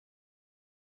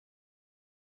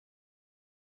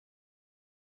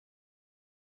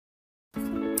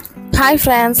Hi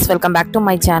friends, welcome back to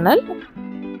my channel.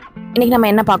 இன்னைக்கு நம்ம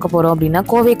என்ன பார்க்க போறோம் அப்படினா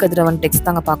கோவை கதிரவன் டெக்ஸ்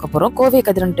தாங்க பார்க்க போறோம். கோவை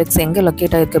கதிரவன் டெக்ஸ் எங்க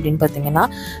லொகேட் ஆயிருக்கு அப்படினு பாத்தீங்கன்னா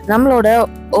நம்மளோட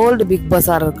ஓல்ட் பிக்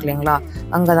பஸார் இருக்கு இல்லைங்களா,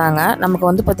 அங்க தாங்க. நமக்கு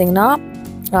வந்து பாத்தீங்கன்னா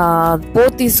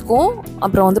போத்தீஸ்க்கும்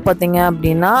அப்புறம் வந்து பாத்தீங்க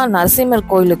அப்படின்னா நரசிம்மர்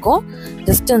கோயிலுக்கும்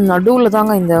ஜஸ்ட் நடுவில்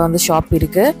தாங்க இந்த வந்து ஷாப்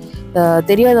இருக்கு.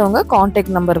 தெரியாதவங்க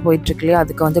காண்டாக்ட் நம்பர் போயிட்டு இருக்கு இல்லையா,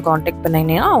 அதுக்கு வந்து காண்டாக்ட்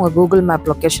பண்ணிங்கன்னா அவங்க கூகுள் மேப்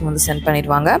லொக்கேஷன் வந்து சென்ட்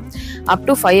பண்ணிடுவாங்க. அப்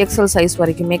டு 5XL சைஸ்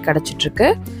வரைக்குமே கிடைச்சிட்டு இருக்கு.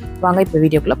 வாங்க இப்போ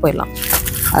வீடியோக்குள்ள போயிடலாம்.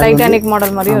 டைட்டானிக்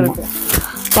மாடல் மாதிரியும் இருக்கு.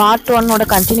 பார்ட் 1ஓட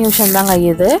கண்டினியூஷன் தாங்க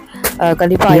இது.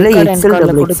 கண்டிப்பா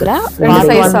ஐகார்ட்ல கொடுக்குறேன்,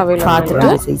 பார்த்துட்டு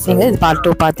நீங்க இது பார்ட்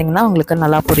 2 பார்த்தீங்கன்னா உங்களுக்கு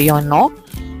நல்லா புரியும் இன்னும்.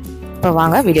 இப்போ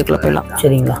வாங்க வீடியோக்குள்ள போயிடலாம்.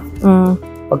 சரிங்களா?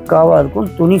 பக்காவா இருக்கும்,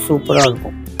 துணி சூப்பரா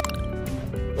இருக்கும்.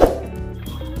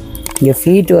 இங்க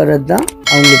ஃபீட் வர்றது தான்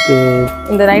அவங்களுக்கு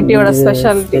இந்த நைட்டியோட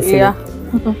ஸ்பெஷாலிட்டி இல்லையா?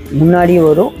 முன்னாடியும்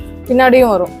வரும்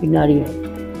பின்னாடியும் வரும்.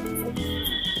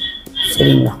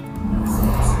 சரிங்களா?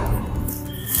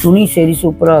 துணி சரி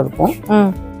சூப்பரா இருக்கும்.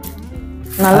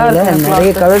 நல்லா இருக்கு.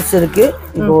 நிறைய கலர்ஸ் இருக்கு.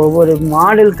 இப்போ ஒவ்வொரு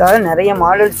மாடலுக்காக நிறைய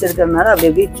மாடல்ஸ் இருக்கிறதுனால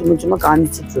அப்படியே சும்மா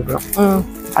காமிச்சிட்டு இருக்கோம்.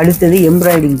 அடுத்தது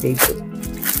எம்ப்ராய்டிங் டைப்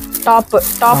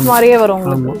டாப் மாதிரியே வரும்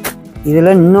உங்களுக்கு.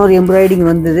 இதுல இன்னொரு எம்ப்ராய்டிங்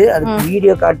வந்தது, அதுக்கு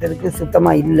வீடியோ காட்டுறதுக்கு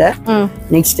சுத்தமா இல்ல.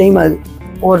 நெக்ஸ்ட் டைம் அது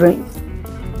போடுறேன்.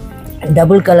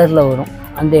 டபுள் கலர்ல வரும்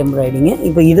அந்த எம்ப்ராய்டிங்.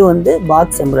 இப்போ இது வந்து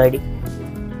பாக்ஸ் எம்ப்ராய்டிங்.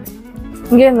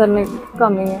 இங்க இந்த நெக்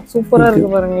காமிங்க, சூப்பரா இருக்கு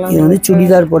பாருங்க. இது வந்து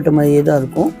சுடிதார் போட்ட மாதிரியே தான்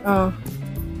இருக்கும்,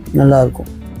 நல்லா இருக்கும்.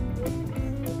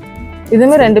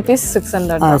 இதுமே 2 பீஸ்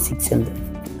 600. 600.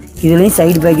 இதுலயும்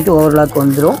சைடு பாக்கெட் ஓவர்லாக்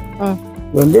வந்துரும்.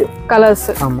 இது வந்து கலர்ஸ்.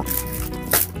 ஆமா,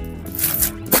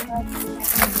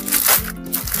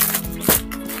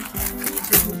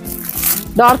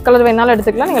 டார்க் கலர் வேணாலும்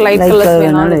எடுத்துக்கலாம், நீங்க லைட் கலர்ஸ்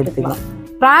வேணாலும் எடுத்துக்கலாம்.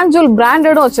 பிராஞ்சூல்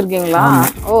பிராண்டடும் வச்சிருக்கீங்களா?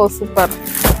 ஓ சூப்பர்.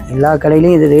 எல்லா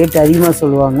கடையிலயும் இது ரேட் அதிகமா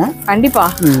சொல்லுவாங்க. கண்டிப்பா.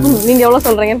 நீங்க எவ்வளவு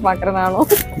சொல்றீங்கன்னு பாக்குறேன் நானும்.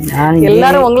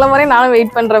 எல்லாரும் உங்கள மாதிரி நானும்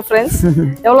வெயிட் பண்றேன் ஃப்ரெண்ட்ஸ்.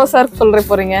 எவ்வளவு சார் சொல்ற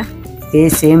போறீங்க?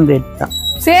 சேம் ரேட் தான்.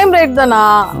 சேம் ரேட் தானா?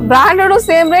 பிராண்டடும்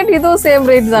சேம் ரேட், இதுவும் சேம்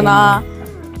ரேட் தானா?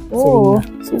 ஓ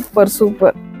சூப்பர்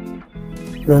சூப்பர்.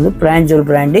 இது வந்து பிராஞ்சூல்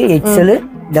பிராண்ட் XL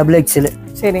XXL.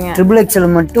 சரிங்க. XXL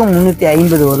மட்டும்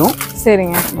 350 வரும்.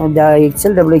 சரிங்க.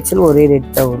 XL XXL ஒரே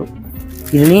ரேட் தான் வரும்.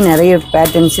 இதுலயும் நிறைய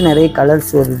பேட்டர்ன்ஸ் நிறைய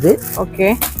கலர்ஸ் வருது. ஓகே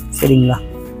சரிங்களா?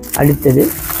 அடுத்தது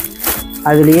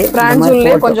அதுலயே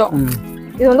பிராஞ்சூல்லே கொஞ்சம்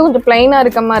இது வந்து கொஞ்சம் பிளைனா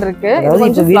இருக்க மாதிரி இருக்கு. இது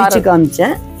கொஞ்சம் விரிச்சு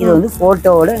காமிச்சேன். இது வந்து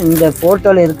போட்டோவோட இந்த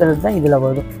போட்டோல இருக்கிறது தான் இதுல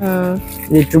வரும்.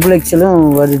 இது XXLம்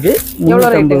வருது.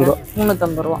 350 ரூபாய்.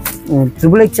 350 ரூபாய்.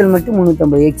 XXL மட்டும்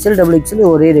 350. XL XXL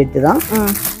ஒரே ரேட்டு தான்.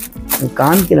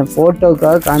 காமிக்கிறேன்,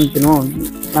 போட்டோவுக்காக காமிக்கணும்.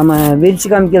 நம்ம விரிச்சு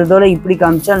காமிக்கிறதோட இப்படி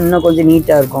காமிச்சா இன்னும் கொஞ்சம்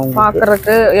நீட்டா இருக்கும்.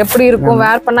 பாக்குறதுக்கு எப்படி இருக்கும்,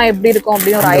 வேர் பண்ணா எப்படி இருக்கும்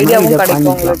அப்படின்னு ஒரு ஐடியாவும்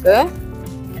கிடைக்கும் உங்களுக்கு.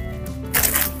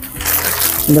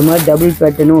 இந்த மாதிரி டபுள்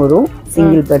பேட்டர்னும் வரும்,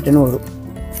 சிங்கிள் பேட்டர்னும் வரும்.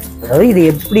 அதாவது இது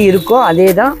எப்படி இருக்கோ அதே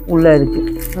தான் உள்ள இருக்கு.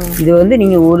 இது வந்து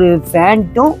நீங்க ஒரு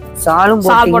பேண்ட்டும் சாலும்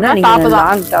போட்டீங்கன்னா நீங்க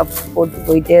லாங் டாப் போட்டு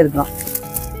போயிட்டே இருக்கலாம்.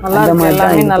 நல்லா இருக்கு,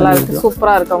 எல்லாமே நல்லா இருக்கு,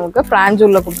 சூப்பரா இருக்கு. உங்களுக்கு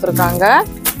பிராஞ்சூல்ல கொடுத்துருக்காங்க.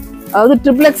 அதாவது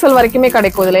XXL வரைக்குமே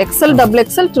கிடைக்கும். இதுல XL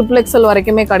XXL XXL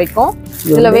வரைக்குமே கிடைக்கும்.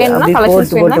 இதுல வேணும்னா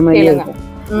கலெக்ஷன்ஸ் வேணும்னா கேளுங்க.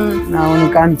 நான் ஒன்னு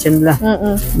காமிச்சேன்ல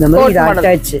இந்த மாதிரி இது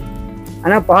அட்டாச்.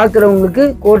 ஆனா பாக்குறவங்களுக்கு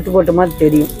கோட் போட்ட மாதிரி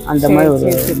தெரியும். அந்த மாதிரி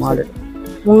ஒரு மாடல்.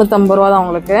 350 ரூபாய் தான்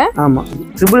உங்களுக்கு. ஆமா,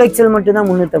 XXL மட்டும் தான்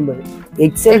 350.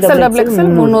 XL XXL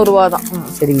 300 ரூபாய் தான்.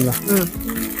 சரிங்களா?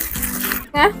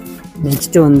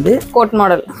 நெக்ஸ்ட் வந்து கோட்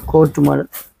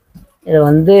மாடல். இது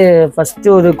வந்து ஃபர்ஸ்ட்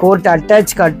ஒரு கோட்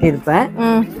அட்டாச் காட்டியிருப்பேன்.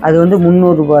 அது வந்து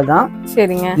 300 ரூபாய் தான்.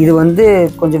 சரிங்க. இது வந்து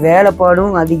கொஞ்சம்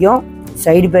வேலைப்பாடும் அதிகம்,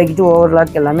 சைடு பாக்கெட்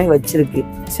ஓவர்லாக் எல்லாமே வச்சிருக்கு.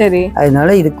 சரி.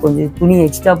 அதனால இது கொஞ்சம் துணி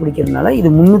எக்ஸ்ட்ரா பிடிக்கிறதுனால இது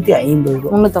 350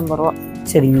 ரூபாய். 350 ரூபாய்.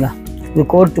 சரிங்களா? இது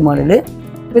code model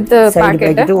with side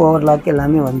packet overlock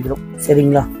எல்லாமே வந்துரும்.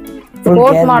 சரிங்களா?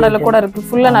 கோட் மாடல்ல கூட இருக்கு.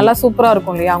 ஃபுல்லா நல்லா சூப்பரா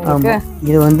இருக்கும் இல்லையா உங்களுக்கு?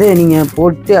 இது வந்து நீங்க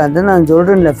போட்டு அத நான்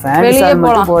சொல்றேன்ல, ஃபேன் சால்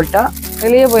மட்டும் போட்டா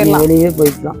வெளியே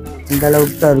போய்க்கலாம். இந்த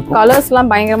அளவுக்கு தான் இருக்கும். கலர்ஸ்லாம்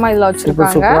பயங்கரமா இதுல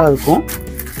வச்சிருக்காங்க. சூப்பரா இருக்கும்.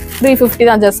 350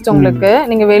 தான் ஜஸ்ட் உங்களுக்கு.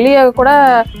 நீங்க வெளிய கூட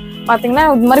பாத்தீங்கன்னா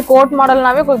இந்த மாதிரி கோட்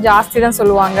மாடல்னாவே கொஞ்சம் ஜாஸ்தி தான்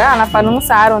சொல்லுவாங்க. ஆனா பாருங்க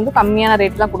சார் வந்து கம்மியான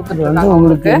ரேட் தான் கொடுத்துட்டு இருக்காங்க.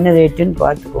 உங்களுக்கு என்ன ரேட்னு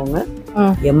பாத்துக்கோங்க.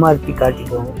 MRP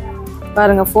காட்டிக்கோங்க.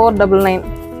 பாருங்க 499.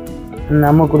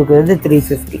 நம்ம கொடுக்கிறது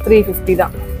 350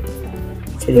 தான்.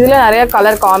 இதுல நிறைய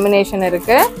கலர் காம்பினேஷன்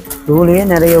இருக்கு. இதுலயே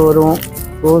நிறைய வரும்.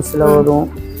 ரோஸ்ல வரும்,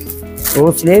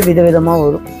 ரோஸ்லயே விதவிதமா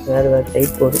வரும், வேற வேற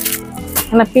டைப் வரும்.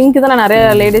 ஆனா பிங்க் தான் நிறைய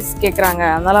லேடிஸ் கேக்குறாங்க.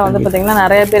 அதனால வந்து பாத்தீங்கன்னா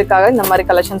நிறைய பேருக்காக இந்த மாதிரி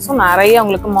கலெக்ஷன்ஸும் நிறைய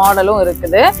உங்களுக்கு மாடலும்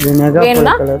இருக்குது.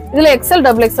 வேணும்னா இதுல XL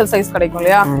XXL சைஸ் கிடைக்கும்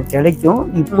இல்லையா? கிடைக்கும்.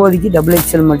 இப்போதைக்கு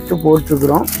XXL மட்டும்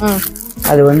போட்டுருக்குறோம்.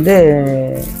 அது வந்து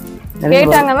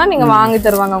கேட்டாங்கன்னா நீங்க வாங்கி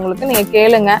தருவாங்க உங்களுக்கு, நீங்க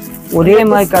கேளுங்க. ஒரே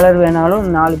மாதிரி கலர் வேணாலும்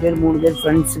 4 பேர் 3 பேர்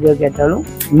ஃப்ரெண்ட்ஸுக்கு கேட்டாலும்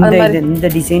இந்த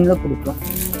டிசைன்ல கொடுப்போம்.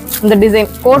 இந்த டிசைன்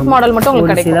கோட் மாடல் மட்டும்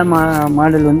உங்களுக்கு கிடைக்கும். சில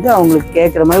மாடல் வந்து அவங்களுக்கு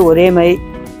கேட்குற மாதிரி ஒரே மாதிரி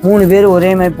 3 பேர்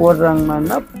ஒரே மாதிரி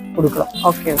போடுறாங்கன்னா கொடுக்கலாம்.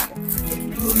 Okay okay.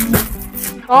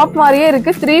 டாப் மாதிரியே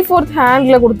இருக்கு, 3/4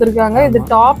 ஹேண்ட்ல கொடுத்துருக்காங்க. இது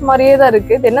டாப் மாதிரியே தான்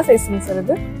இருக்கு. இது என்ன சைஸ்ங்க சார்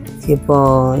இது? இப்போ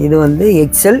இது வந்து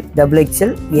எக்ஸ்எல், டபுள்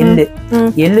எக்ஸ்எல்,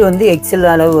 எல் வந்து எக்ஸ்எல்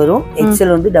அளவு வரும்,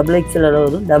 எக்ஸ்எல் வந்து டபுள் எக்ஸ்எல் அளவு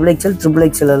வரும், டபுள் எக்ஸ்எல் ட்ரிபிள்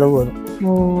எக்ஸ்எல் அளவு வரும்.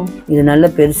 இது நல்ல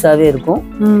பெருசாவே இருக்கும்.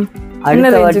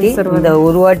 அடுத்த வாட்டி இந்த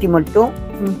ஒரு வாட்டி மட்டும்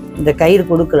இந்த கயிறு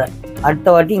கொடுக்கல, அடுத்த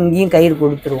வாட்டி இங்கேயும் கயிறு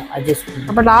கொடுத்துருவோம் அட்ஜஸ்ட் பண்ணி.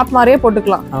 அப்ப டாப் மாதிரியே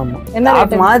போட்டுக்கலாம். ஆமா,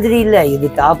 டாப் மாதிரி இல்ல, இது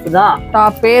டாப் தான்,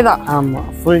 டாப்பே தான். ஆமா,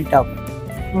 ஃபுல் டாப்.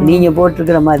 நீங்க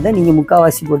போட்டிருக்கிற மாதிரி தான், நீங்க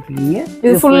முக்காவாசி போட்டிருக்கீங்க,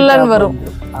 இது ஃபுல் லென்த் வரும்.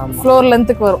 ஆமா, ஃப்ளோர்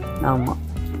லென்த்துக்கு வரும். ஆமா.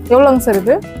 எவ்வளோங்க சார்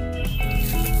இது?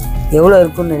 எவ்வளோ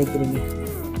இருக்கும்னு நினைக்கிறீங்க?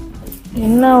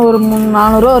 என்ன ஒரு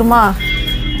 400 ரூபா வருமா?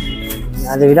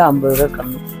 அதை விட 50 ரூபா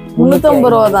கம்மி.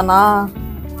 350 ரூபா தானா?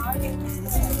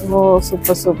 ஓ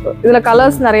சூப்பர் சூப்பர். இதுல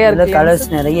கலர்ஸ் நிறைய இருக்கு. கலர்ஸ்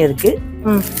நிறைய இருக்கு.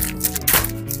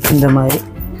 இந்த மாதிரி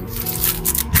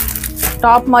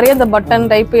டாப் மாதிரியே அந்த பட்டன்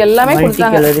டைப் எல்லாமே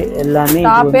கொடுத்தாங்க. கலர் எல்லாமே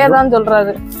டாப்பே தான்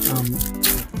சொல்றாரு. ஆமா.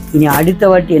 இனி அடுத்த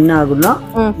வாட்டி என்ன ஆகும்னா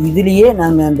இதுலயே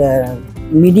நாங்க அந்த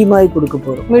மிடி மாதிரி கொடுக்க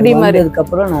போறோம். மிடி மாதிரி அதுக்கு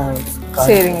அப்புறம் நான்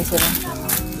சரிங்க சரி.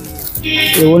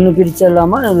 இது ஒன்னு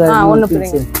பிரிச்சிடலாமா? இல்ல ஒன்னு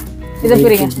பிரிங்க. இத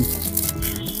பிரிங்க.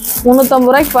 350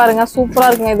 ரூபாய்க்கு பாருங்க, சூப்பரா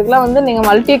இருக்குங்க. இதுக்கெல்லாம் வந்து நீங்க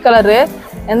மல்டி கலர்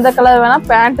எந்த கலர் வேணா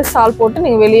பேண்ட் ஷால் போட்டு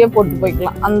நீங்க வெளியே போட்டு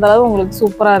போய்க்கலாம். அந்த அளவு உங்களுக்கு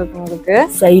சூப்பரா இருக்கு. உங்களுக்கு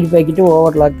சைடு பாக்கெட்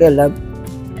ஓவர்லாக் எல்லாம்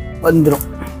வந்துரும்.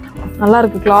 நல்லா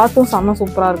இருக்கு. கிளாத்தும் செம்ம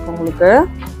சூப்பரா இருக்கு உங்களுக்கு.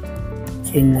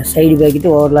 சரிங்க, சைடு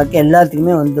பாக்கெட் ஓவர்லாக்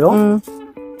எல்லாத்துக்குமே வந்துரும்.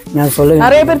 நான் சொல்லுவேன்,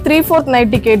 நிறைய பேர் 3/4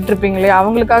 நைட்டி கேட்டிருப்பீங்களே,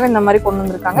 அவங்களுக்காக இந்த மாதிரி கொண்டு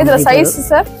வந்திருக்காங்க. இதுல சைஸ்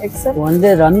சார் எக்ஸல் வந்து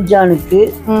ரம்ஜானுக்கு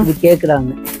இது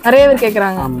கேக்குறாங்க, நிறைய பேர்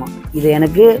கேக்குறாங்க. ஆமா, இது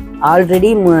எனக்கு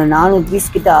ஆல்ரெடி 400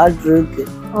 பீஸ் கிட்ட ஆர்டர் இருக்கு.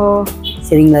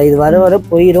 சரிங்களா, இது வர வர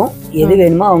போயிடும். எது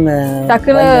வேணுமோ அவங்க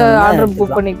டக்குனு ஆர்டர்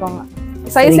புக் பண்ணிக்கோங்க.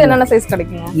 சைஸ் என்னென்ன சைஸ்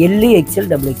கிடைக்குங்க? எல்,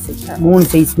 எக்ஸ்எல், டபுள் எக்ஸ்எல் 3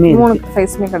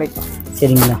 சைஸ்மே கிடைக்கும்.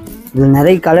 சரிங்களா, இதுல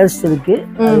நிறைய கலர்ஸ் இருக்கு.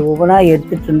 அது ஒவ்வொன்றா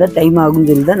எடுத்துட்டு இருந்தா டைம் ஆகும்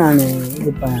சொல்லி தான் நான்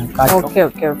இது காட்டுறேன். Okay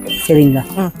okay okay. சரிங்களா,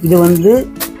 இது வந்து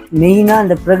மெயினா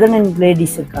இந்த பிரெக்னன்ட்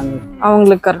லேடிஸ் இருக்காங்க,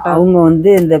 அவங்களுக்கு கரெக்டா அவங்க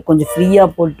வந்து இந்த கொஞ்சம் ஃப்ரீயா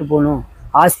போட்டு போகணும்,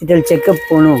 ஹாஸ்பிட்டல் செக்அப்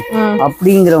போகணும்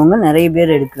அப்படிங்கிறவங்க நிறைய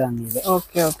பேர் எடுக்கிறாங்க. இது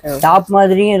ஓகே ஓகே. டாப்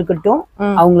மாதிரியும் இருக்கட்டும்,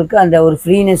 அவங்களுக்கு அந்த ஒரு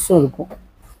ஃப்ரீனஸும் இருக்கும்,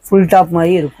 ஃபுல் டாப்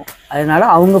மாதிரி இருக்கும். அதனால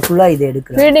அவங்க ஃபுல்லா இதை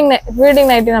எடுக்கிறாங்க. ஃபீடிங்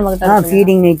நைட்டி நமக்கு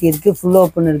ஃபீடிங் நைட்டி இருக்கு, ஃபுல்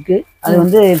ஓப்பன் இருக்கு. அது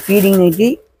வந்து ஃபீடிங் நைட்டி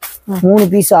 3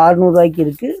 பீஸ் 600 ரூபாய்க்கு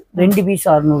இருக்கு, 2 பீஸ்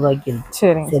 600 ரூபாய்க்கு இருக்கு.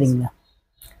 சரிங்களா,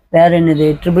 வேற என்னது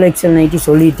ட்ரிபிள் எக்ஸ்எல் நைட்டி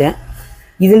சொல்லிட்டேன்.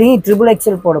 இதுலயும் ட்ரிபிள்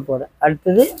எக்ஸ்எல் போட போறேன்.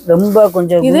 அடுத்தது ரொம்ப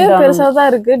கொஞ்சம் பெருசா தான்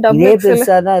இருக்கு, இதே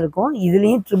பெருசா தான் இருக்கும்.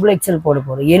 இதுலயும் ட்ரிபிள் எக்ஸ்எல் போட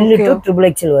போறோம். எல் டு ட்ரிபிள்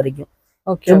எக்ஸ்எல் வரைக்கும்.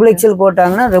 ட்ரிபிள் எக்ஸ்எல்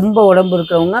போட்டாங்கன்னா ரொம்ப உடம்பு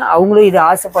இருக்கிறவங்க அவங்களும் இது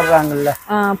ஆசைப்படுறாங்கல்ல,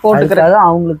 போட்டுக்கிறத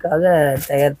அவங்களுக்காக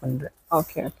தயார் பண்றேன்.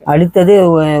 அடுத்தது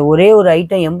ஒரே ஒரு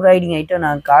ஐட்டம், எம்ப்ராய்டிங் ஐட்டம்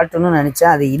நான் காட்டணும்னு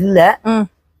நினைச்சேன், அது இல்லை.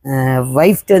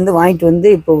 வைஃப்ட்டு வந்து வாங்கிட்டு வந்து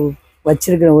இப்போ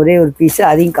வச்சிருக்கிற ஒரே ஒரு பீஸ்,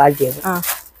 அதையும் காட்டியது.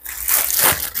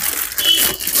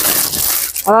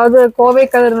 அதாவது கோவை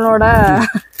கதிரனோட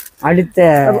அடுத்த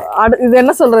இது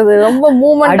என்ன சொல்றது, ரொம்ப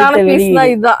மூவ்மெண்டான பீஸ்னா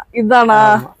இதானா?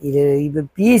 இது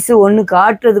பீஸ் ஒண்ணு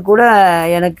காட்டுறது கூட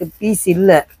எனக்கு பீஸ்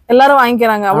இல்ல, எல்லாரும்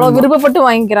வாங்கிக்கிறாங்க, அவ்வளவு விருப்பப்பட்டு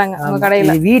வாங்கிக்கிறாங்க உங்க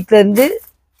கடையில. வீட்ல இருந்து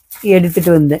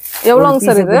எடுத்துட்டு வந்தேன். எவ்வளவுங்க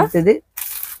சார் இது?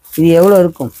 இது எவ்வளவு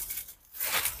இருக்கும்?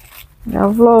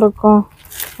 எவ்வளவு இருக்கும்?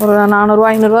 ஒரு 400 ரூபா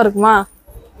 500 ரூபா இருக்குமா?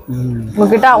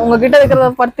 உங்ககிட்ட இருக்கிறத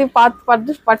பத்தி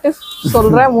பட்டு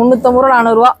சொல்றேன். 350 ரூபா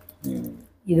 400 ரூபா.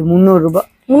 இது 300 ரூபாய்.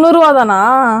 300 ரூபா தானா?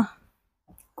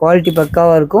 குவாலிட்டி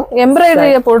பக்காவா இருக்கும்.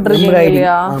 எம்ப்ராய்டரிய போட்டுருக்கீங்க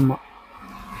இல்லையா? ஆமா,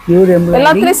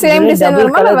 எல்லாத்துலயும் சேம் டிசைன்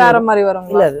வருமா இல்ல வேற மாதிரி வரும்?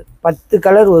 இல்ல, 10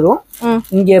 கலர் வரும்.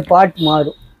 இங்க பார்ட்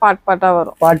மாறும், பார்ட்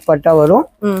பாட்டா வரும்.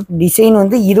 டிசைன்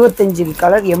வந்து 25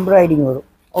 கலர் எம்ப்ராய்டிங் வரும்.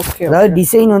 ஓகே, அதாவது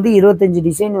டிசைன் வந்து 25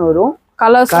 டிசைன் வரும்.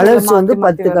 கலர்ஸ் வந்து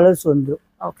 10 கலர்ஸ் வந்துரும்.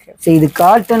 ஓகே, சரி, இது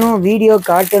காட்டணும், வீடியோ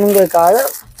காட்டணுங்கிறதுக்காக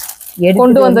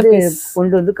கொண்டு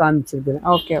வந்து காமிச்சிருக்கேன்.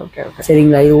 Okay okay okay.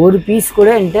 சரிங்களா, இது ஒரு பீஸ் கூட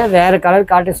என்கிட்ட வேற கலர்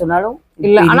காட்ட சொன்னாலும்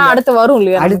இல்ல, ஆனா அடுத்து வரும்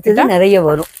இல்லையா? அடுத்தது நிறைய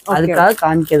வரும், அதுக்காக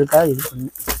காமிக்கிறதுக்காக இது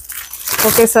பண்ணேன்.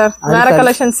 ஓகே சார், வேற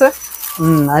கலெக்ஷன்ஸ்?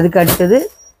 அதுக்கு அடுத்தது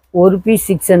ஒரு பீஸ்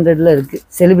 600ல இருக்கு,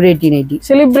 செலிபிரிட்டி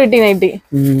நைட்டி.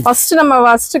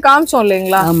 ஃபர்ஸ்ட் காமிச்சோம்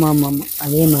இல்லைங்களா? ஆமா ஆமா ஆமா,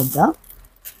 அதே மாதிரி தான்.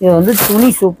 இது வந்து துணி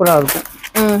சூப்பரா இருக்கும்.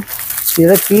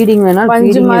 இத ஃபீடிங் வேணா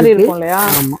பஞ்சு மாதிரி இருக்கும் இல்லையா?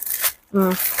 ஆமா,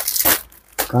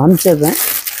 காமிச்சேன்.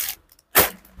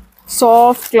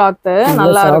 சாஃப்ட் கிளாத்,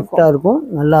 நல்லா இருக்கும்,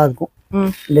 நல்லா இருக்கும்.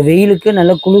 இந்த வெயிலுக்கு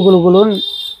நல்ல குளு குளு குளுன்னு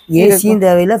ஏசியும்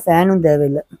தேவையில்லை, ஃபேனும்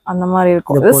தேவையில்லை, அந்த மாதிரி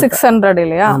இருக்கும். இது 600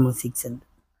 இல்லையா? ஆமா 600.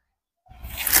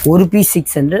 ஒரு பீஸ்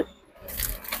 600.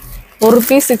 ஒரு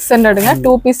பீஸ் 600ங்க.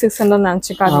 2 பீஸ் 600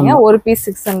 நினைச்சுக்காதீங்க. ஒரு பீஸ்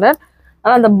 600.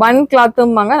 அதான் அந்த பன்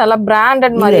கிளாத்தும்பாங்க, நல்லா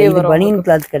பிராண்டட் மாதிரியே வரும். பனியன்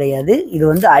கிளாத் கிடையாது, இது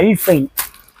வந்து அல்ஃபைன்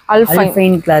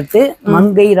கிளாத்.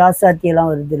 மங்கை ராசாத்தி எல்லாம்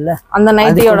வருது இல்ல, அந்த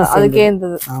நைட்டியோட அதுக்கே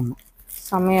இருந்தது. ஆமா,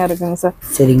 செமையா இருக்குங்க சார்.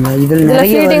 சரிங்களா. இதுல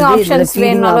நிறைய ஃபீடிங் ஆப்ஷன்ஸ்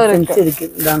வேணாலும் இருக்கு.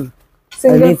 இதாங்க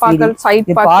சிங்கிள் பாக்கெட், சைடு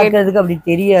பாக்கெட். பார்க்கிறதுக்கு அப்படி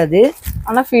தெரியாது,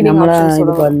 ஆனா ஃபீடிங் ஆப்ஷன்ஸ்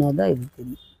இது பண்ணாதான் இது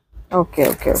தெரியும். Okay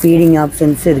okay. ஃபீடிங்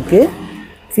ஆப்ஷன்ஸ் இருக்கு.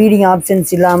 ஃபீடிங்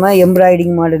ஆப்ஷன்ஸ் இல்லாம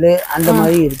எம்ப்ராய்டிங் மாடல் அந்த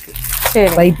மாதிரி இருக்கு.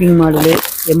 சரி. பைப்பிங் மாடல்,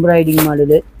 எம்ப்ராய்டிங்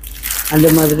மாடல் அந்த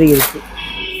மாதிரி இருக்கு.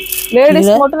 லேடிஸ்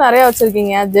மட்டும் நிறைய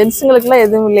வச்சிருக்கீங்க, ஜென்ட்ஸ்ங்களுக்குலாம்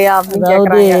எதுவும் இல்லையா அப்படின்னு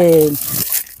கேக்குறாங்க.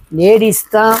 லேடிஸ்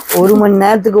தான் 1 மணி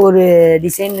நேரத்துக்கு ஒரு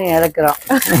டிசைன்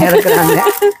இறக்குறாங்க.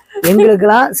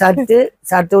 எங்களுக்கெல்லாம்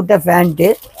சர்ட்டு விட்ட பேண்ட்,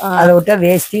 அதை விட்ட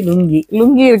வேஷ்டி,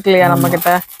 லுங்கி இருக்கு இல்லையா நம்ம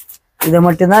கிட்ட, இதை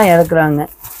மட்டும்தான் இறக்குறாங்க.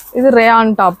 இது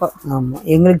ரேயான் டாப். ஆமா,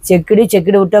 எங்களுக்கு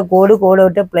செக்குடு விட்டா கோடு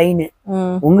விட்டா பிளைன்.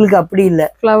 உங்களுக்கு அப்படி இல்ல,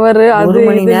 ஃப்ளவர். 1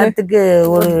 மணி நேரத்துக்கு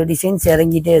ஒரு டிசைன்ஸ்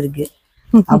இறங்கிட்டே இருக்கு.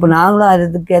 அப்ப நாங்களும்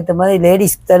அதுக்கு ஏத்த மாதிரி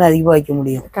லேடிஸ்க்கு தானே அதிகமா வைக்க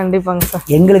முடியும். கண்டிப்பாங்க சார்.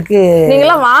 எங்களுக்கு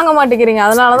நீங்களாம் வாங்க மாட்டேங்கிறீங்க,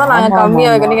 அதனாலதான் நாங்க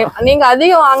கம்மியா வைக்கிறீங்க. நீங்க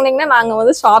அதிகம் வாங்குனீங்கன்னா நாங்க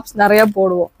வந்து ஷாப்ஸ் நிறைய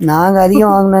போடுவோம். நாங்க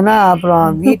அதிகம் வாங்கினோம்னா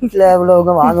அப்புறம் வீட்டுல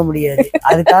உள்ளவங்க வாங்க முடியாது,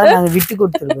 அதுக்காக நாங்க விட்டு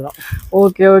கொடுத்துருக்கோம்.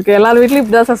 Okay okay. எல்லாரும் வீட்லயும்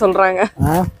இப்படிதான் சார் சொல்றாங்க.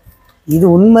 இது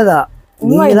உண்மைதான்.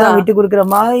 நீங்கதான் விட்டு கொடுக்குற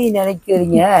மாதிரி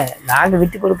நினைக்கிறீங்க, நாங்க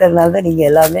விட்டு கொடுக்கறதுனால தான் நீங்க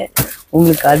எல்லாமே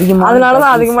உங்களுக்கு அதிகமா,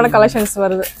 அதனாலதான் அதிகமான கலெக்ஷன்ஸ்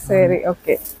வருது. சரி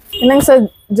ஓகே. என்னங்க சார்,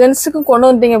 ஜென்ஸுக்கும் கொண்டு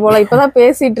வந்துட்டீங்க போல, இப்பதான்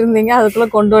பேசிட்டு இருந்தீங்க அதுக்குள்ள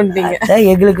கொண்டு வந்துட்டீங்க.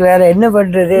 எங்களுக்கு வேற என்ன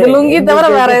பண்றது, லுங்கி தவிர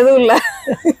வேற எதுவும் இல்ல.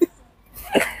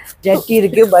 ஜட்டி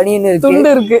இருக்கு, பனியன் இருக்கு,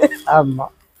 துண்டு இருக்கு. ஆமா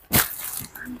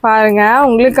பாருங்க,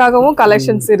 உங்களுக்காகவும்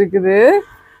கலெக்ஷன்ஸ் இருக்குது.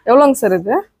 எவ்வளோங்க சார்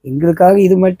இது? எங்களுக்காக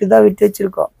இது மட்டும் தான் விட்டு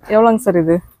வச்சிருக்கோம். எவ்வளோங்க சார்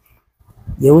இது?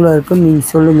 எவ்வளவு இருக்குன்னு நீங்க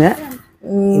சொல்லுங்க.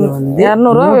 இது வந்து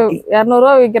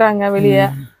 200 விற்கிறாங்க வெளியே,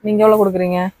 நீங்க எவ்வளவு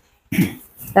கொடுக்குறீங்க?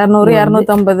 200,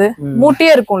 250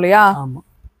 மூட்டியே இருக்கும் இல்லையா? ஆமா,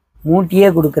 மூட்டியே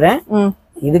கொடுக்குறேன்.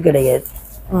 இது கிடையாது,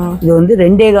 இது வந்து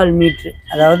 2.25 மீட்டர்,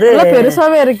 அதாவது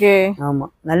பெருசாவே இருக்கு. ஆமா,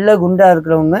 நல்ல குண்டா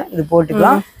இருக்கிறவங்க இது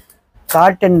போட்டுக்கலாம்.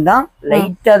 காட்டன் தான்,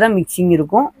 லைட்டா தான் மிக்சிங்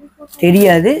இருக்கும்,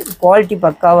 தெரியாது, குவாலிட்டி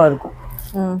பக்காவா இருக்கும்.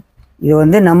 இது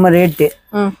வந்து நம்ம ரேட்டு,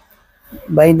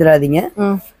 பயந்துராதீங்க.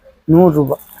 100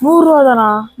 ரூபாய். 100 ரூபா தானா?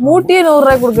 மூட்டியே 100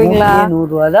 ரூபாய் கொடுக்குறீங்களா?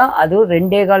 100 ரூபா தான், அதுவும்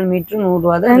 2.25 மீட்டர் 100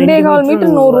 ரூபா தான். 2.25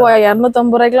 மீட்டர் 100 ரூபாய்.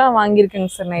 250 ரூபாய்க்குலாம் வாங்கிருக்கேங்க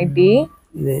சார் நைட்டி.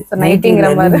 நைட்டிங்கிற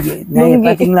மாதிரி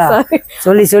பாத்தீங்களா,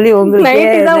 சொல்லி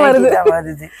உங்களுக்கு தான் வருது.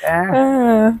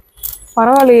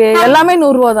 பரவாயில்லையே, எல்லாமே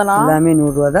 100 ரூபா தானா? எல்லாமே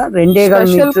 100 ரூபா தான். 2.25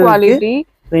 மீட்டர் குவாலிட்டி,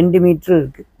 2 மீட்டர்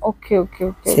இருக்கு. Okay okay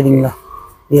okay. சரிங்களா.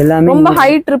 எல்லாமே ரொம்ப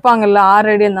ஹைட் இருப்பாங்கல்ல,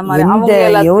 6 அடி அந்த மாதிரி. அவங்க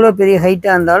எவ்வளவு பெரிய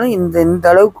ஹைட்டா இருந்தாலும் இந்த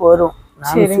அளவுக்கு வரும்.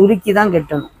 நாம சுருக்கி தான்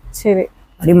கட்டணும். சரி,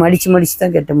 அப்படி மடிச்சு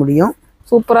தான் கட்ட முடியும்.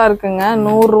 சூப்பரா இருக்குங்க.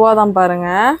 100 ரூபா தான் பாருங்க.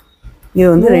 இது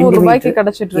வந்து 2 ரூபாய்க்கு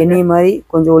கிடைச்சிட்டு இருக்கு. என்னைய மாதிரி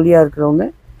கொஞ்சம் ஒல்லியா இருக்கிறவங்க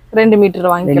 2 மீட்டர்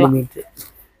வாங்கிக்கலாம். 2 மீட்டர்.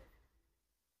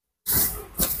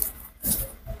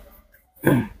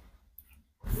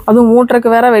 அதுவும்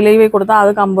மூட்டருக்கு வேற வெளியவே கொடுத்தா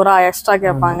அதுக்கு 50 ரூபா எக்ஸ்ட்ரா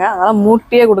கேட்பாங்க. அதனால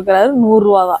மூட்டையே கொடுக்கறாரு, 100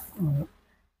 ரூபா தான்.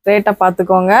 ரேட்டை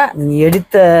பாத்துக்கோங்க.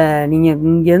 நீங்க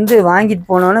இங்க இருந்து வாங்கிட்டு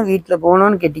போனோம்னா வீட்டுல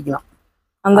போனோம்னு கட்டிக்கலாம்.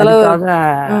 அந்த அளவு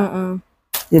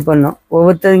இது பண்ணோம்.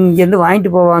 ஒவ்வொருத்தர் இங்க இருந்து வாங்கிட்டு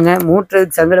போவாங்க,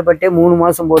 மூட்டுறதுக்கு சங்கடப்பட்டே 3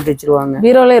 மாசம் போட்டு வச்சிருவாங்க.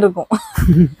 பீரோல இருக்கும்.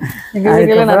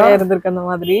 நிறைய இருந்திருக்கு அந்த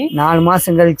மாதிரி. 4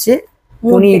 மாசம் கழிச்சு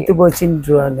துணி இத்து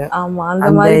போச்சுன்னுவாங்க. ஆமா,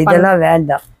 அந்த மாதிரி இதெல்லாம்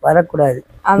வேண்டாம், வரக்கூடாது.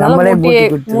 அதனால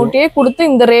மூட்டையே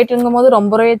கொடுத்து இந்த ரேட்டுங்கும் போது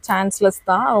ரொம்பவே சான்ஸ்லெஸ்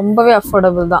தான், ரொம்பவே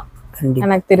அஃபோர்டபுள் தான்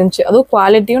எனக்கு தெரிஞ்சு. அதுவும்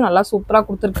குவாலிட்டியும் நல்லா சூப்பரா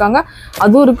கொடுத்துருக்காங்க.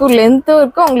 அதுவும் இருக்கும், லென்த்தும்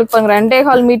இருக்கும். உங்களுக்கு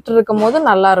 2.25 மீட்டர் இருக்கும் போது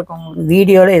நல்லா இருக்கும்.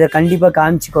 வீடியோல இதை கண்டிப்பா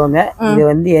காமிச்சுக்கோங்க. இது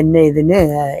வந்து என்ன இதுன்னு,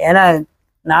 ஏன்னா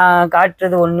நான்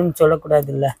காட்டுறது ஒண்ணுன்னு சொல்லக்கூடாது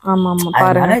இல்ல. ஆமா ஆமா,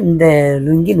 பாருங்க. இந்த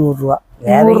லுங்கி 100 ரூபா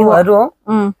வேறையும் வரும்.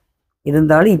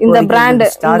 இருந்தாலும் இந்த பிராண்ட்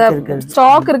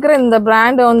ஸ்டாக் இருக்கிற இந்த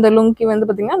பிராண்ட் அந்த லுங்கி வந்து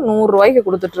பாத்தீங்கன்னா 100 ரூபாய்க்கு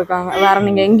கொடுத்துட்டு இருக்காங்க. வேற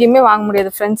நீங்க எங்கேயுமே வாங்க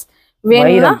முடியாது ஃப்ரெண்ட்ஸ்.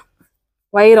 வேணும்னா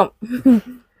வைரம்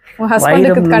உங்க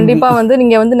ஹஸ்பண்டுக்கு கண்டிப்பா வந்து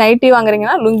நீங்க வந்து நைட்டி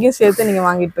வாங்குறீங்கன்னா லுங்கியும் சேர்த்து நீங்க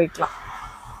வாங்கிட்டு போய்க்கலாம்.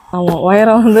 ஆமா,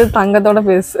 வைரம் வந்து தங்கத்தோட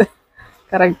பேசு.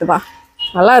 கரெக்ட் தான்,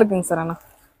 நல்லா இருக்குங்க சார். ஆனா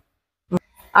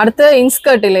அடுத்து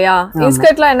இன்ஸ்கர்ட் இல்லையா?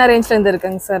 இன்ஸ்கர்ட்லாம் என்ன ரேஞ்ச்ல இருந்து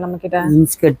இருக்குங்க சார் நம்ம கிட்ட?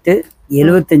 இன்ஸ்கர்ட்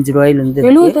 75 ரூபாயில இருந்து.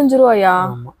 75 ரூபாயா?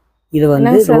 இது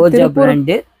வந்து ரோஜா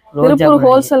பிராண்ட். திருப்பூர்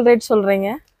ஹோல்சேல் ரேட் சொல்றீங்க?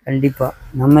 கண்டிப்பா,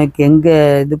 நமக்கு எங்க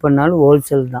இது பண்ணாலும்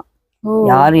ஹோல்சேல் தான்.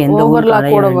 யாரும் எந்த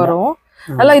ஓவர்லாக் கூட வரும்.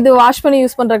 நல்லா இது வாஷ் பண்ணி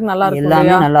யூஸ் பண்றதுக்கு நல்லா இருக்கும்.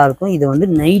 எல்லாமே நல்லா இருக்கும். இது வந்து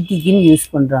நைட்டிக்கு யூஸ்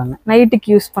பண்றாங்க. நைட்டிக்கு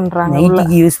யூஸ் பண்றாங்க.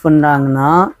 நைட்டிக்கு யூஸ் பண்றாங்கன்னா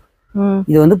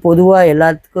இது வந்து பொதுவா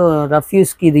எல்லாத்துக்கும் ரஃப்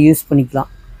யூஸ்க்கு இது யூஸ்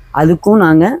பண்ணிக்கலாம். அதுக்கும்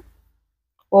நாங்க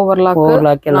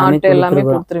ஓவர்லாக் எல்லாமே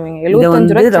கொடுத்துருவீங்க. இதை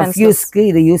வந்து ரஃப் யூஸ்க்கு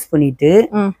இதை யூஸ் பண்ணிட்டு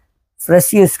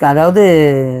ஃப்ரெஷ் யூஸ்க்கு அதாவது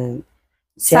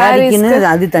சாரிக்குன்னு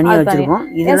அது தனியா வச்சிருக்கோம்.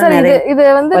 இது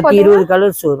வந்து 20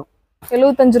 கலர்ஸ் வரும்.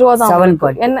 75 ரூபா தான். 7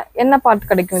 பார்ட். என்ன பார்ட்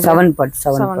கிடைக்கும்? 7 பார்ட்.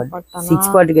 6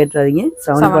 பார்ட் கேட்றாதீங்க.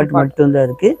 7 பார்ட் மட்டும் தான்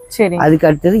இருக்கு. சரி. அதுக்கு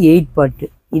அடுத்தது 8 பார்ட்.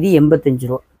 இது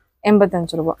 85 ரூபா.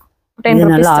 85 ரூபா.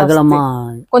 இது நல்லா அகலமா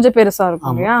கொஞ்சம் பெருசா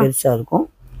இருக்கும் இல்லையா? பெருசா இருக்கும்.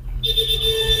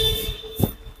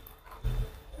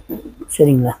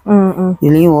 சரிங்களா?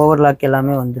 இதுலயும் ஓவர்லாக்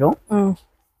எல்லாமே வந்துரும்.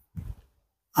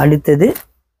 அடுத்தது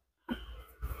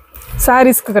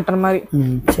சாரீஸ்க்கு கட்டுற மாதிரி.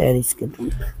 சாரீஸ்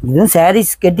கட்டணும். இதுவும்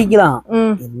சாரீஸ் கட்டிக்கலாம்.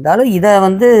 இருந்தாலும் இத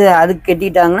வந்து அதுக்கு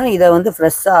கட்டிட்டாங்கன்னா இத வந்து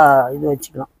ஃப்ரெஷ்ஷா இது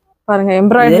வச்சுக்கலாம். பாருங்க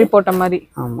எம்ப்ராய்டரி போட்ட மாதிரி.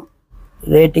 ஆமா.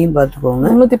 ரேட்டையும் பார்த்துக்கோங்க.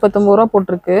 319 ரூபா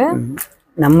போட்டிருக்கு.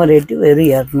 நம்ம ரேட்டு வெறும்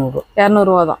 200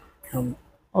 ரூபா தான். ஆமா.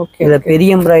 ஓகே. இதுல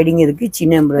பெரிய எம்ப்ராய்டிங் இருக்கு,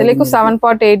 சின்ன எம்ப்ராய்டிங். இதுலக்கு 7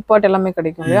 பார்ட் 8 பார்ட் எல்லாமே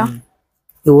கிடைக்கும் இல்லையா?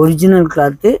 இது ஒரிஜினல்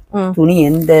கிளாத். துணி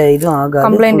எந்த இதுவும் ஆகாது.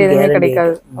 கம்ப்ளைண்ட் எதுவுமே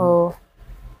கிடைக்காது. ஓ.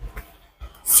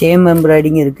 சேம்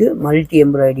எம்ப்ராய்டிங் இருக்கு, மல்டி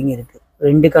எம்ப்ராய்டிங் இருக்கு.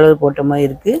 2 கலர் போட்ட மாதிரி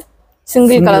இருக்கு,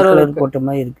 சிங்கிள் கலர் போட்ட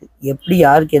மாதிரி இருக்கு. எப்படி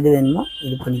யாருக்கு எது வேணுமோ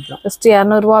இது பண்ணிக்கலாம். ஜஸ்ட்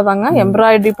 200 ரூபா தாங்க.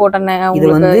 எம்ப்ராய்டரி போட்ட இது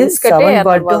வந்து 7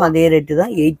 பார்ட்டும் அதே ரேட்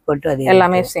தான், 8 பார்ட்டும் அதே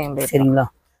எல்லாமே சேம் ரேட். சரிங்களா?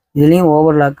 இதுலயும்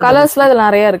ஓவர்லாக் கலர்ஸ்ல இதுல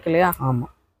நிறைய இருக்கு இல்லையா? ஆமா.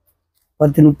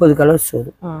 10-30 கலர்ஸ்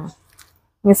வரும்.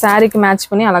 நீங்க சாரிக்கு மேட்ச்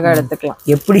பண்ணி அழகா எடுத்துக்கலாம்.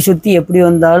 எப்படி சுத்தி எப்படி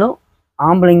வந்தாலும்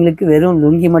ஆம்பளைங்களுக்கு வெறும்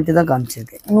லுங்கி மட்டும் தான்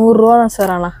காமிச்சிருக்கேன். 100 ரூபா தான்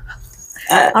சார்.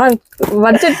 ஆனா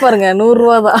பட்ஜெட் பாருங்க 100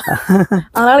 ரூபா தான்.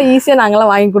 அதனால ஈஸியா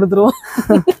நாங்களாம் வாங்கி கொடுத்துருவோம்.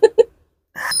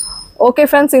 ஓகே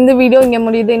ஃப்ரெண்ட்ஸ், இந்த வீடியோ இங்கே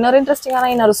முடியுது. இன்னொரு இன்ட்ரெஸ்டிங்கான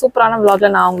இன்னொரு சூப்பரான vlogல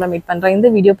நான் உங்களை மீட் பண்ணுறேன். இந்த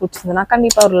வீடியோ பிடிச்சிருந்ததுன்னா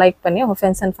கண்டிப்பாக ஒரு லைக் பண்ணி உங்கள்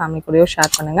ஃப்ரெண்ட்ஸ் அண்ட் ஃபேமிலி கூடயோ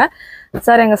ஷேர் பண்ணுங்க.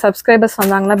 சார் எங்கள் சப்ஸ்கிரைபர்ஸ்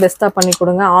வந்தாங்கன்னா பெஸ்ட்டாக பண்ணி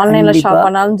கொடுங்க. ஆன்லைனில் ஷாப்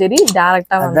பண்ணாலும் சரி,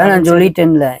 டேரெக்டாக வந்து நான்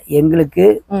சொல்லிட்டேன்ல, எங்களுக்கு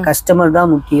கஸ்டமர்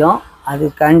தான் முக்கியம்.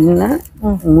 அதுக்கான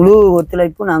முழு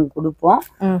ஒத்துழைப்பும் நாங்கள் கொடுப்போம்.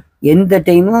 எந்த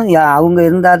டைமும் அவங்க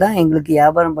இருந்தால் தான் எங்களுக்கு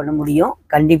வியாபாரம் பண்ண முடியும்.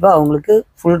 கண்டிப்பாக அவங்களுக்கு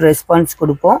ஃபுல் ரெஸ்பான்ஸ்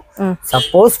கொடுப்போம்.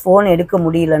 சப்போஸ் ஃபோன் எடுக்க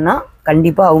முடியலன்னா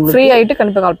கண்டிப்பாக அவங்க ஃப்ரீ ஆகிட்டு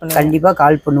கண்டிப்பாக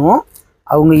கால் பண்ணுவோம்.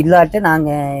 அவங்க இல்லாட்ட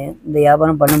நாங்கள் இந்த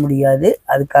வியாபாரம் பண்ண முடியாது.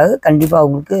 அதுக்காக கண்டிப்பாக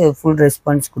அவங்களுக்கு ஃபுல்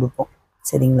ரெஸ்பான்ஸ் கொடுப்போம்.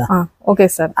 சரிங்களா? Okay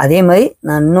sir. அதே மாதிரி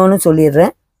நான் இன்னொன்று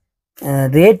சொல்லிடுறேன்,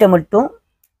 ரேட்டை மட்டும்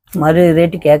மறு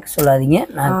ரேட்டு கேட்க சொல்லாதீங்க.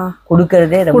 நான்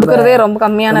கொடுக்கறதே ரொம்ப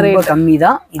கம்மியான ரேட், கம்மி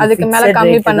தான். அதுக்கு மேல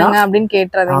கம்மி பண்ணுங்க அப்படின்னு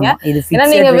கேட்றாதீங்க. ஏன்னா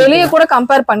நீங்க வெளியே கூட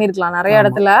கம்பேர் பண்ணிருக்கலாம். நிறைய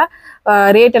இடத்துல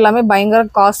ரேட் எல்லாமே பயங்கர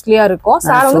காஸ்ட்லியா இருக்கும்.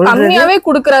 சார் வந்து கம்மியாவே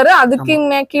கொடுக்கறாரு, அதுக்கு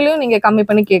கீழயும் நீங்க கம்மி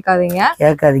பண்ணி கேட்காதீங்க.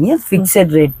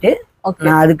 Fixed rate.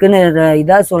 நான் அதுக்குன்னு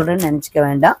இதா சொல்றேன்னு நினைச்சுக்க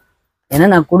வேண்டாம். ஏன்னா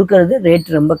நான் கொடுக்கறது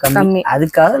ரேட் ரொம்ப கம்மி.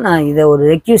 அதுக்காக நான் இதை ஒரு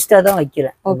ரெக்வெஸ்டா தான்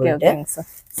வைக்கிறேன்.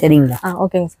 சரிங்களா?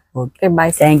 ஓகேங்க சார். Okay, by.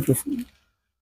 தேங்க்யூ.